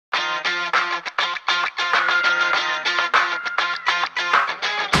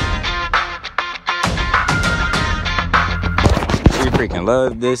freaking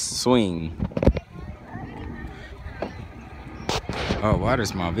love this swing. Oh, why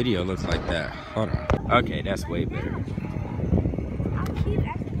does my video look like that? Hold on. Okay, that's way better.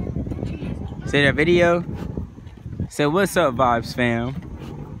 Say that video. Say what's up, Vibes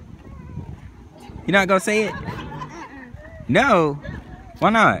fam. You not gonna say it? No. Why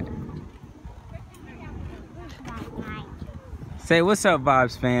not? Say what's up,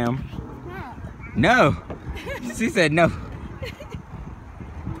 Vibes fam. No. She said no.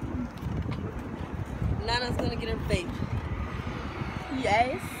 Nana's gonna get her vape.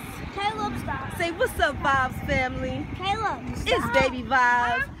 Yes. Caleb, stop. Say what's up, Vibes family. Caleb, stop. It's Baby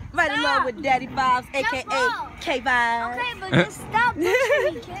Vibes. Right along with Daddy Vibes, aka K Vibes. Okay, but just stop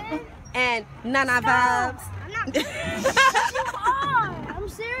pushing me, kid. And Nana Vibes. I'm not. You are. I'm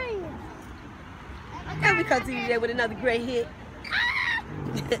serious. And we come to you today with another great hit.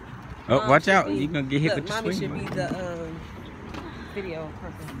 Oh, watch out. You're gonna get hit with the Mommy swing. should be the video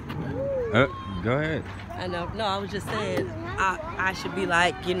person. Go ahead. I know. No, I was just saying I should be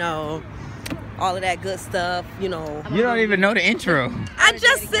like, you know, all of that good stuff, you know. You don't even know the intro. I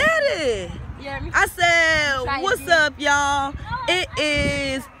just said it. I said, what's up, y'all? It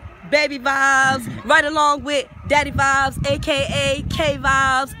is Baby Vibes, right along with Daddy Vibes, aka K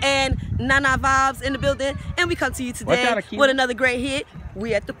Vibes, and Nana Vibes in the building. And we come to you today with another great hit.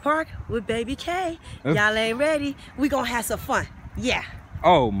 We at the park with Baby K. Y'all ain't ready. We gonna have some fun. Yeah.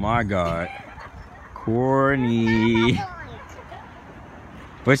 Oh my God. Corny.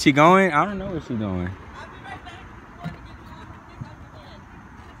 Where's she going? I don't know where she's going.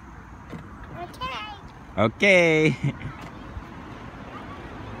 Okay.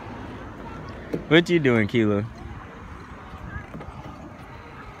 What you doing, Keela?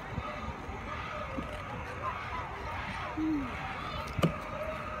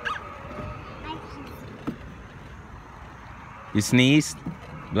 You sneezed?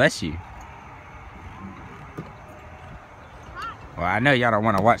 Bless you. Well, I know y'all don't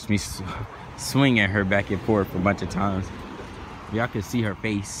want to watch me swing at her back and forth a bunch of times. Y'all can see her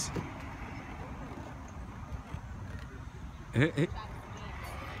face. What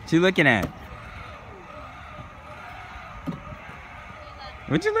you looking at?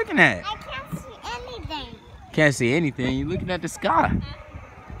 What you looking at? I can't see anything. Can't see anything. You looking at the sky.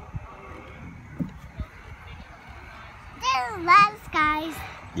 There's a lot of skies.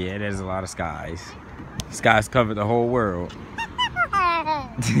 Yeah, there's a lot of skies. Skies cover the whole world.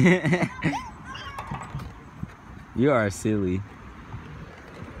 You are silly.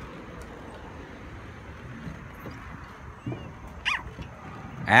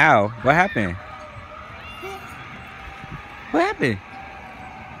 Ow, what happened? What happened?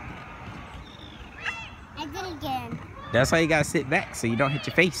 I did it again. That's why you gotta sit back so you don't hit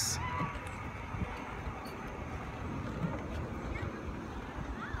your face.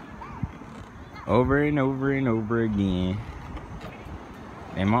 Over and over and over again.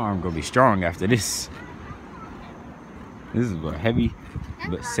 And my arm gonna be strong after this. This is a heavy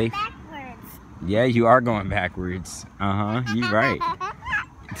but safe. Backwards. Yeah, you are going backwards. You right.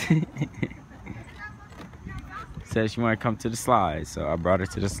 Said she wanted to come to the slide, so I brought her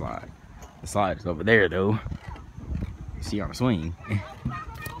to the slide. The slide is over there though. See her on a swing.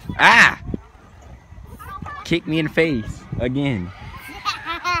 Ah! Kick me in the face again.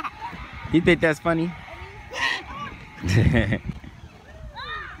 You think that's funny?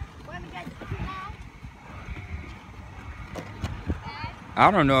 I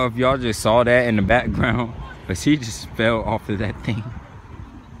don't know if y'all just saw that in the background, but she just fell off of that thing.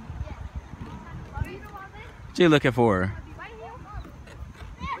 What you looking for?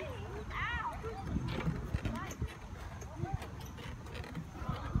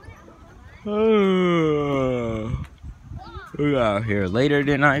 We got out here later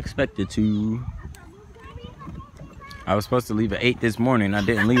than I expected to. I was supposed to leave at 8 this morning. I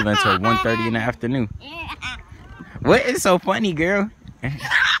didn't leave until 1:30 in the afternoon. What is so funny, girl?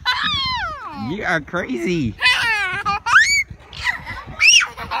 You are crazy.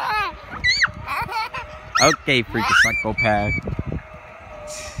 Okay, freaking psychopath.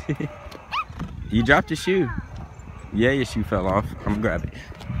 You dropped your shoe. Yeah, your shoe fell off. I'm gonna grab it.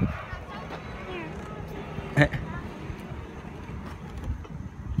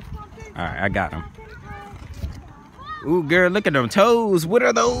 Alright, I got him. Ooh, girl, look at them toes. What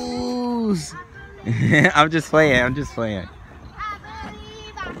are those? I'm just playing. I'm just playing.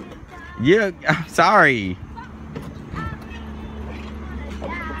 Yeah, I'm sorry.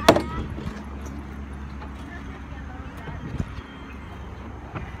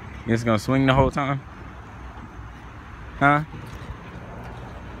 You just gonna swing the whole time? Huh?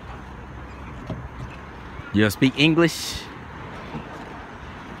 You speak English?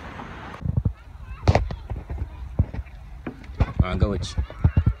 go with you?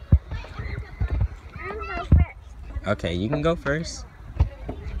 I'm gonna go first. Okay, you can go first.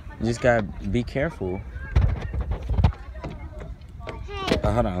 You just gotta be careful. Hey.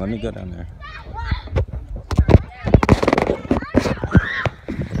 Oh, hold on, let me go down there.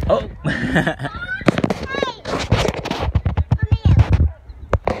 Oh!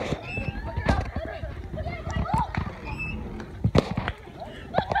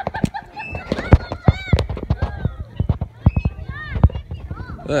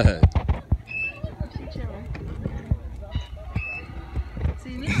 Look. She chilling.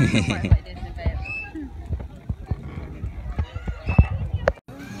 See, me like this.